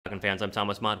Falcon fans, I'm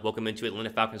Thomas Mott. Welcome into Atlanta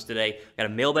Falcons today. Got a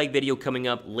mailbag video coming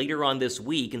up later on this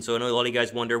week, and so I know a lot of you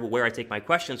guys wonder where I take my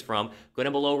questions from. Go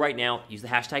down below right now, use the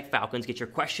hashtag Falcons, get your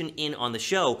question in on the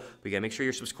show, but you gotta make sure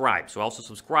you're subscribed. So also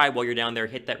subscribe while you're down there,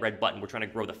 hit that red button. We're trying to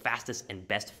grow the fastest and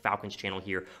best Falcons channel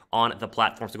here on the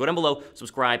platform. So go down below,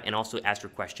 subscribe, and also ask your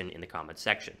question in the comments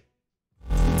section.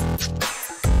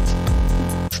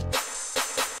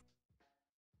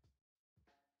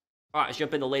 All right, let's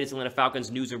jump into the latest Atlanta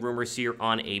Falcons news and rumors here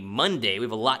on a Monday. We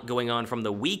have a lot going on from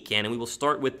the weekend, and we will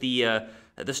start with the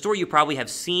story you probably have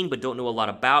seen but don't know a lot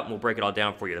about, and we'll break it all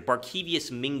down for you. The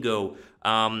Barkevious Mingo,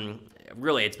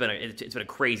 really, it's been a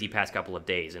crazy past couple of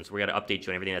days, and so we got to update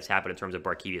you on everything that's happened in terms of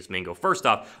Barkevious Mingo. First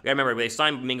off, we got to remember they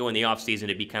signed Mingo in the offseason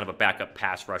to be kind of a backup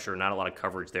pass rusher. Not a lot of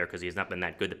coverage there because he has not been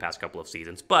that good the past couple of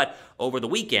seasons. But over the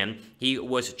weekend, he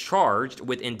was charged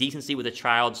with indecency with a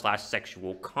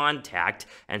child/sexual contact,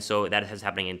 and so that is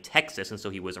happening in Texas. And so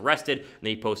he was arrested, and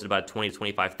then he posted about a $20,000 to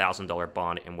 $25,000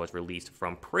 bond and was released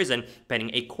from prison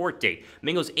pending a court date.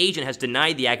 Mingo's agent has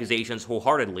denied the accusations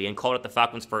wholeheartedly and called out the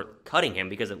Falcons for cutting him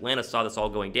because Atlanta saw this all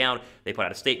going down. They put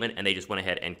out a statement and they just went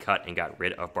ahead and cut and got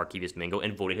rid of Barkevious Mingo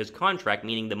and voided his contract,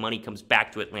 meaning the money comes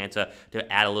back to Atlanta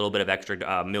to add a little bit of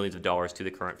extra millions of dollars to the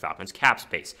current Falcons cap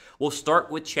space. We'll start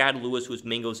with Chad Lewis, who's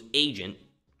Mingo's agent.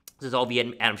 This is all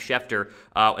via Adam Schefter.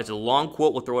 It's a long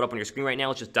quote. We'll throw it up on your screen right now.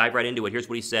 Let's just dive right into it. Here's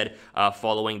what he said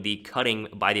following the cutting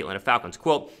by the Atlanta Falcons.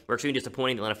 Quote, "We're extremely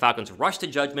disappointed the Atlanta Falcons rushed to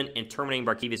judgment in terminating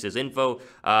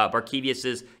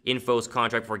Barkevious' info's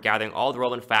contract before gathering all the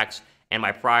relevant facts and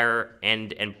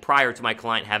prior to my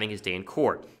client having his day in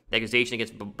court. The accusation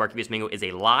against Barkevious Mingo is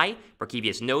a lie.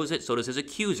 Barkevious knows it, so does his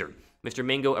accuser. Mr.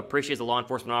 Mingo appreciates the law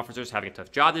enforcement officers having a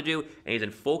tough job to do, and he is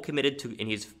full committed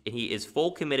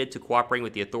to cooperating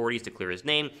with the authorities to clear his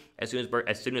name. As soon as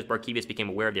Barkevious became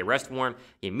aware of the arrest warrant,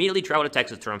 he immediately traveled to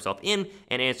Texas to turn himself in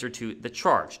and answer to the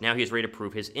charge. Now he is ready to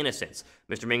prove his innocence.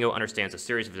 Mr. Mingo understands the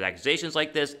seriousness of his accusations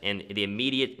like this and the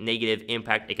immediate negative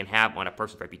impact it can have on a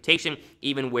person's reputation,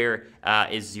 even where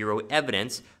is zero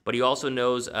evidence. But he also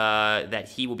knows that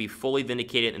he will be fully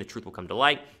vindicated and the truth will come to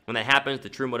light. When that happens, the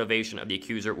true motivation of the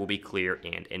accuser will be clear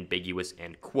and ambiguous,"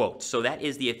 end quote. So that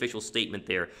is the official statement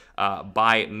there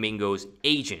by Mingo's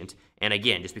agent. And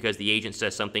again, just because the agent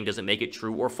says something doesn't make it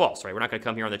true or false, right? We're not going to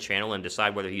come here on the channel and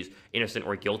decide whether he's innocent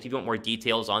or guilty. If you want more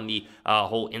details on the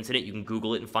whole incident, you can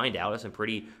Google it and find out. It's some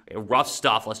pretty rough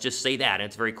stuff, let's just say that. And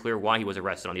it's very clear why he was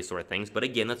arrested on these sort of things. But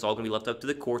again, that's all going to be left up to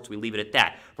the courts. We leave it at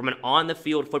that. From an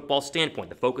on-the-field football standpoint,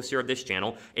 the focus here of this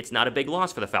channel, it's not a big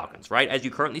loss for the Falcons, right? As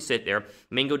you currently sit there,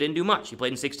 Mingo didn't do much. He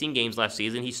played in 16 games last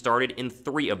season. He started in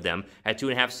 3 of them, had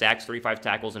 2.5 sacks, 35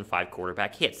 tackles, and 5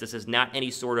 quarterback hits. This is not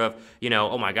any sort of,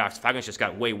 oh my gosh, the Falcons just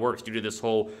got way worse due to this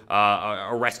whole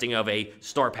arresting of a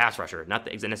star pass rusher. Not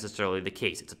necessarily the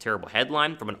case. It's a terrible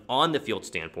headline from an on-the-field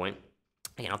standpoint.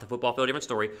 Again, off the football field, different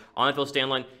story. On the field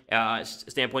standpoint,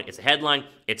 it's a headline,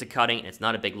 it's a cutting, and it's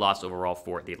not a big loss overall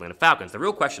for the Atlanta Falcons. The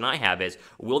real question I have is,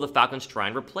 will the Falcons try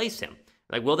and replace him?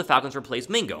 Like, will the Falcons replace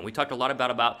Mingo? And we talked a lot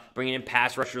about bringing in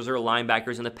pass rushers or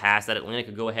linebackers in the past, that Atlanta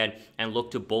could go ahead and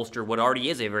look to bolster what already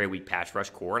is a very weak pass rush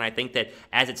core. And I think that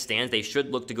as it stands, they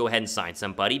should look to go ahead and sign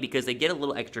somebody because they get a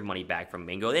little extra money back from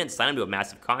Mingo. They didn't sign him to a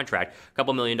massive contract, a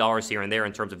couple $1 million here and there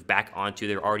in terms of back onto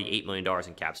their already $8 million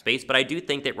in cap space. But I do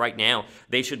think that right now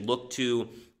they should look to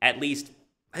at least,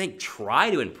 I think,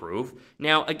 try to improve.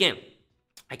 Now, again,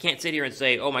 I can't sit here and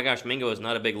say, oh my gosh, Mingo is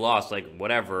not a big loss, like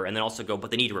whatever, and then also go,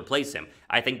 but they need to replace him.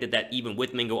 I think that even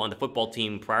with Mingo on the football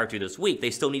team prior to this week,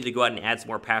 they still need to go out and add some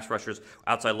more pass rushers,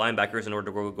 outside linebackers in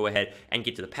order to go ahead and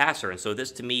get to the passer. And so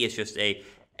this to me is just a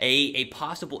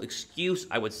possible excuse,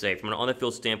 I would say, from an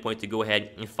on-the-field standpoint to go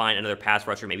ahead and find another pass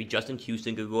rusher. Maybe Justin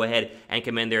Houston could go ahead and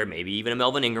come in there, maybe even a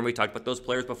Melvin Ingram. We talked about those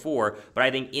players before, but I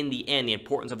think in the end, the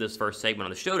importance of this first segment on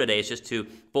the show today is just to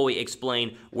fully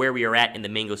explain where we are at in the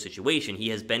Mingo situation. He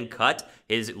has been cut.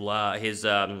 His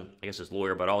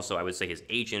lawyer, but also I would say his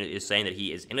agent is saying that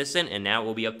he is innocent, and now it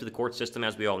will be up to the court system,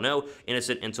 as we all know,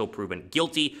 innocent until proven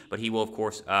guilty. But he will, of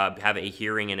course, have a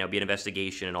hearing, and there'll be an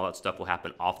investigation, and all that stuff will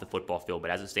happen off the football field. But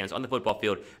as it stands on the football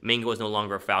field, Mingo is no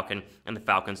longer a Falcon, and the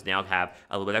Falcons now have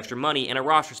a little bit extra money and a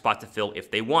roster spot to fill if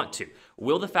they want to.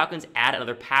 Will the Falcons add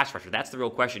another pass rusher? That's the real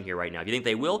question here right now. If you think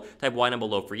they will, type Y down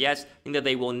below for yes. If you think that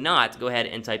they will not, go ahead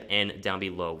and type N down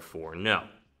below for no.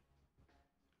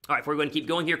 All right, before we go and keep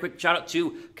going here, quick shout out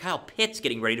to Kyle Pitts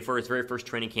getting ready for his very first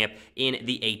training camp in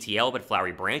the ATL at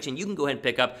Flowery Branch, and you can go ahead and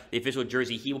pick up the official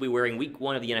jersey he will be wearing week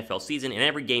 1 of the NFL season and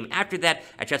every game after that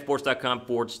at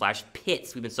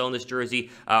chatsports.com/Pitts. We've been selling this jersey.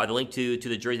 The link to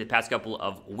the jersey the past couple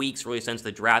of weeks, really since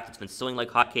the draft. It's been selling like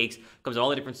hotcakes. Comes in all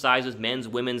the different sizes, men's,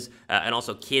 women's, and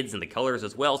also kids, and the colors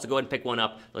as well. So go ahead and pick one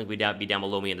up. The link will be down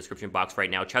below me in the description box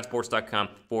right now.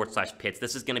 chatsports.com/Pitts.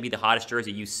 This is going to be the hottest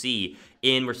jersey you see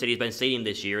in Mercedes-Benz Stadium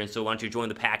this year, and so why don't you join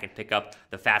the pack and pick up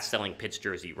the fast-selling Pitts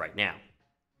jersey right now.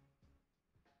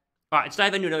 All right, let's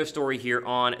dive into another story here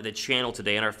on the channel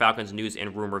today in our Falcons News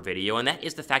and Rumor video, and that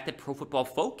is the fact that Pro Football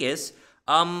Focus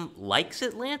likes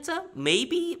Atlanta?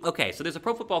 Maybe? Okay, so there's a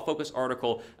Pro Football Focus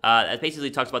article that basically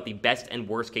talks about the best and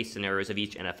worst case scenarios of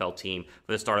each NFL team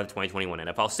for the start of the 2021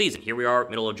 NFL season. Here we are,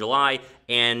 middle of July,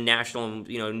 and national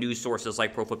news sources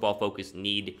like Pro Football Focus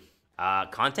need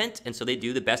content, and so they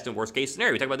do the best and worst case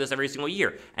scenario. We talk about this every single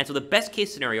year. And so the best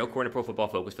case scenario, according to Pro Football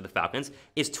Focus for the Falcons,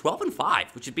 is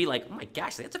 12-5, which would be like, oh my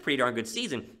gosh, that's a pretty darn good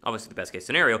season. Obviously the best case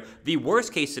scenario. The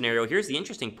worst case scenario, here's the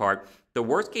interesting part, the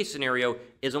worst case scenario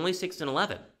is only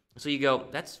 6-11. So you go,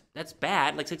 that's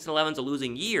bad. Like 6-11 is a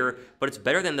losing year, but it's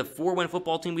better than the 4-win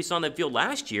football team we saw on the field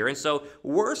last year. And so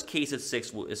worst case is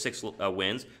six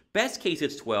wins. Best case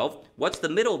it's 12. What's the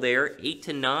middle there?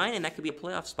 8-9, and that could be a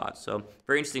playoff spot. So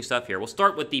very interesting stuff here. We'll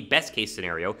start with the best case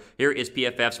scenario. Here is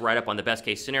PFF's write-up on the best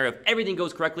case scenario. If everything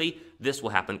goes correctly, this will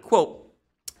happen. Quote,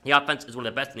 the offense is one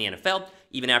of the best in the NFL,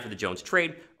 even after the Jones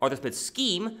trade. Arthur Smith's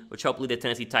scheme, which helped lead the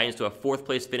Tennessee Titans to a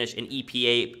 4th-place finish in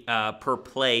EPA per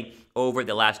play over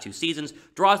the last 2 seasons,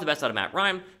 draws the best out of Matt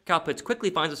Ryan. Kyle Pitts quickly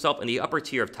finds himself in the upper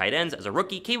tier of tight ends as a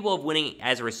rookie, capable of winning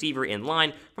as a receiver in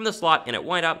line from the slot and at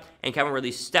wideout, and Calvin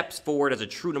Ridley steps forward as a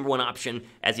true number 1 option,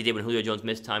 as he did when Julio Jones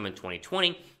missed time in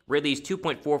 2020. Ridley's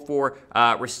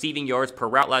 2.44 receiving yards per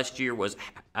route last year was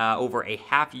over a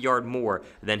half yard more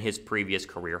than his previous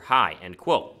career high, end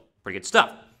quote. Pretty good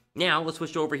stuff. Now, let's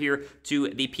switch over here to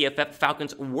the PFF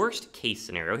Falcons' worst case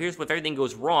scenario. Here's what if everything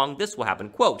goes wrong, this will happen.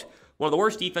 Quote, one of the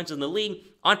worst defenses in the league,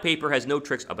 on paper, has no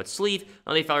tricks up its sleeve.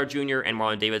 Dante Fowler Jr. and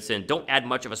Marlon Davidson don't add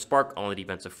much of a spark on the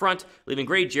defensive front, leaving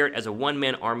Grady Jarrett as a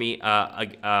one-man army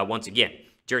once again.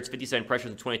 Jarrett's 57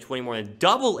 pressures in 2020, more than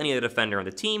double any other defender on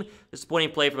the team.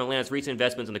 Disappointing play from Atlanta's recent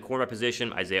investments in the cornerback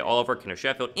position, Isaiah Oliver, Kenneth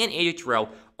Sheffield, and AJ Terrell,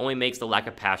 only makes the lack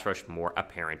of pass rush more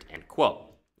apparent, end quote.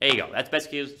 There you go. That's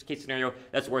best case scenario.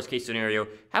 That's worst case scenario.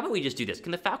 How about we just do this?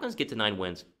 Can the Falcons get to 9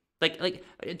 wins? Like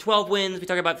 12 wins, we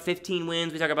talk about 15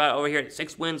 wins, we talk about over here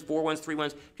 6 wins, 4 wins, 3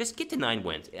 wins. Just get to 9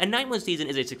 wins. A 9-win season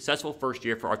is a successful first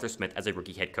year for Arthur Smith as a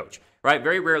rookie head coach, right?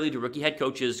 Very rarely do rookie head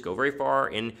coaches go very far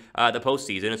in the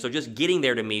postseason, and so just getting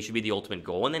there to me should be the ultimate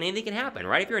goal, and then anything can happen,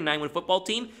 right? If you're a 9-win football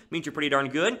team, it means you're pretty darn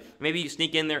good. Maybe you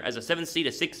sneak in there as a 7th seed,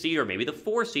 a 6th seed, or maybe the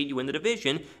 4th seed, you win the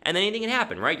division, and then anything can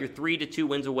happen, right? You're 3 to 2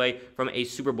 wins away from a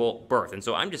Super Bowl berth, and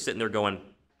so I'm just sitting there going,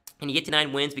 can you get to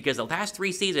 9 wins? Because the last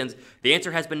 3 seasons, the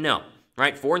answer has been no.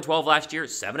 Right, 4-12 last year,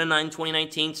 7-9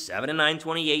 2019, 7-9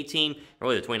 2018.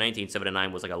 Really, the 2019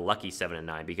 7-9 was like a lucky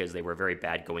 7-9 because they were very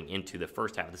bad going into the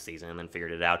first half of the season and then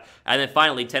figured it out. And then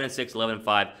finally, 10-6,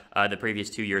 11-5 the previous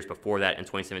 2 years before that in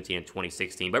 2017 and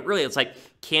 2016. But really, it's like,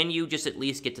 can you just at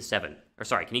least get to 7? Or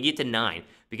sorry, can you get to 9?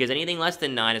 Because anything less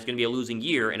than 9 is going to be a losing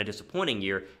year and a disappointing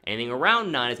year. Anything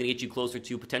around 9 is going to get you closer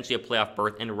to potentially a playoff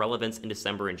berth and relevance in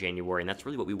December and January. And that's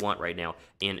really what we want right now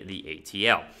in the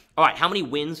ATL. All right, how many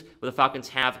wins will the Falcons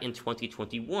have in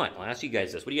 2021? I'll ask you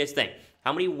guys this. What do you guys think?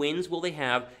 How many wins will they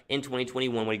have in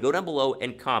 2021? When you go down below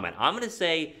and comment, I'm going to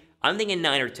say, I'm thinking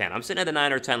 9 or 10. I'm sitting at the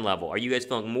 9 or 10 level. Are you guys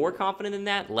feeling more confident than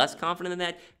that? Less confident than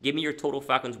that? Give me your total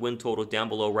Falcons win total down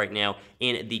below right now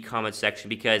in the comment section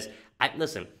because,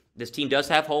 listen, this team does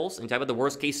have holes. And talk about the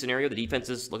worst case scenario, the defense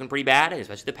is looking pretty bad,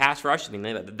 especially the pass rush. I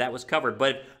mean, that was covered.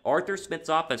 But if Arthur Smith's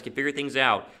offense can figure things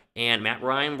out, and Matt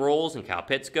Ryan rolls, and Kyle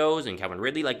Pitts goes, and Calvin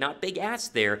Ridley, like not big ass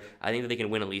there, I think that they can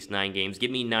win at least 9 games.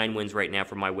 Give me 9 wins right now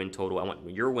for my win total. I want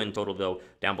your win total, though,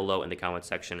 down below in the comment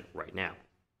section right now.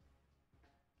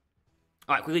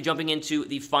 All right, quickly jumping into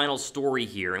the final story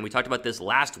here, and we talked about this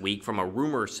last week from a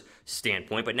rumors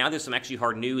standpoint, but now there's some actually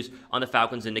hard news on the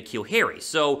Falcons and N'Keal Harry.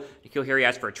 So, N'Keal Harry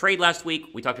asked for a trade last week.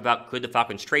 We talked about could the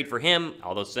Falcons trade for him,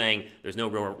 although saying there's no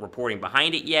real reporting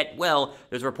behind it yet. Well,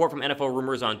 there's a report from NFL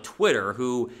Rumors on Twitter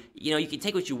who, you can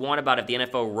take what you want about if the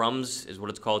NFL Rums is what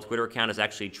it's called, Twitter account is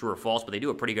actually true or false, but they do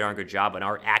a pretty darn good job and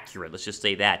are accurate. Let's just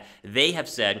say that. They have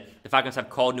said the Falcons have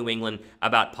called New England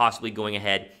about possibly going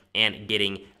ahead and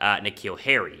getting N'Keal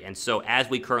Harry. And so as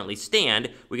we currently stand,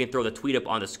 we can throw the tweet up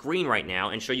on the screen right now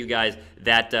and show you guys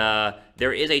that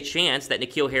there is a chance that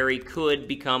N'Keal Harry could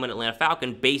become an Atlanta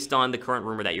Falcon based on the current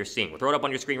rumor that you're seeing. We'll throw it up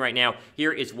on your screen right now.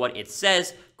 Here is what it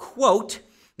says. Quote,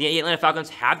 The Atlanta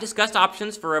Falcons have discussed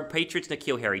options for a Patriots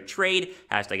N'Keal Harry trade.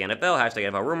 Hashtag NFL, hashtag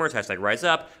NFL rumors, hashtag rise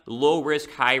up. Low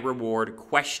risk, high reward,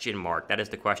 question mark. That is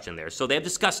the question there. So they have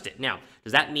discussed it. Now,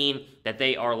 does that mean that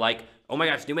they are like, oh my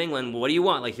gosh, New England, what do you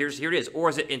want? Like, here it is. Or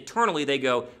is it internally they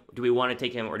go, do we want to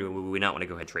take him or do we not want to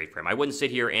go ahead and trade for him? I wouldn't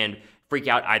sit here and freak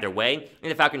out either way.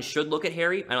 And the Falcons should look at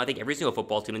Harry. And I think every single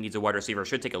football team that needs a wide receiver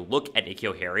should take a look at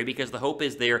N'Keal Harry because the hope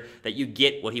is there that you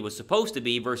get what he was supposed to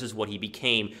be versus what he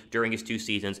became during his 2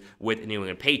 seasons with the New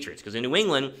England Patriots. Because in New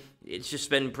England, it's just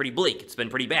been pretty bleak. It's been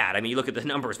pretty bad. I mean, you look at the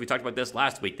numbers. We talked about this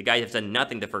last week. The guy has done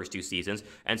nothing the first 2 seasons.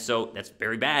 And so that's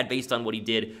very bad based on what he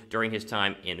did during his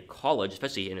time in college,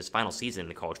 especially in his final season in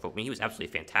the college football. I mean, he was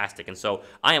absolutely fantastic. And so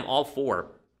I am all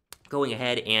for going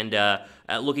ahead and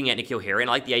looking at N'Keal Harry. And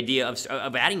I like the idea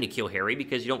of adding N'Keal Harry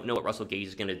because you don't know what Russell Gage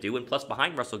is going to do. And plus,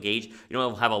 behind Russell Gage, you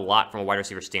don't have a lot from a wide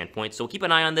receiver standpoint. So keep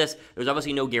an eye on this. There's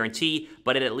obviously no guarantee,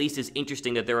 but it at least is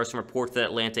interesting that there are some reports that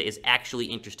Atlanta is actually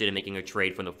interested in making a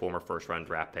trade from the former first-round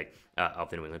draft pick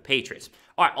of the New England Patriots.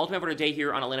 All right, ultimate for today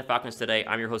here on Atlanta Falcons Today.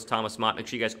 I'm your host, Thomas Mott. Make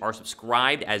sure you guys are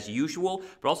subscribed as usual,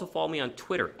 but also follow me on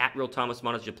Twitter.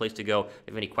 @RealThomasMott is your place to go. If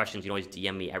you have any questions, you can always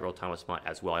DM me @RealThomasMott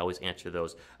as well. I always answer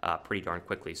those pretty darn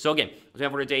quickly. So again,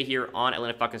 ultimate for today here on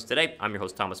Atlanta Falcons Today. I'm your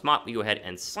host, Thomas Mott. We go ahead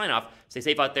and sign off. Stay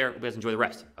safe out there. You guys enjoy the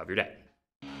rest of your day.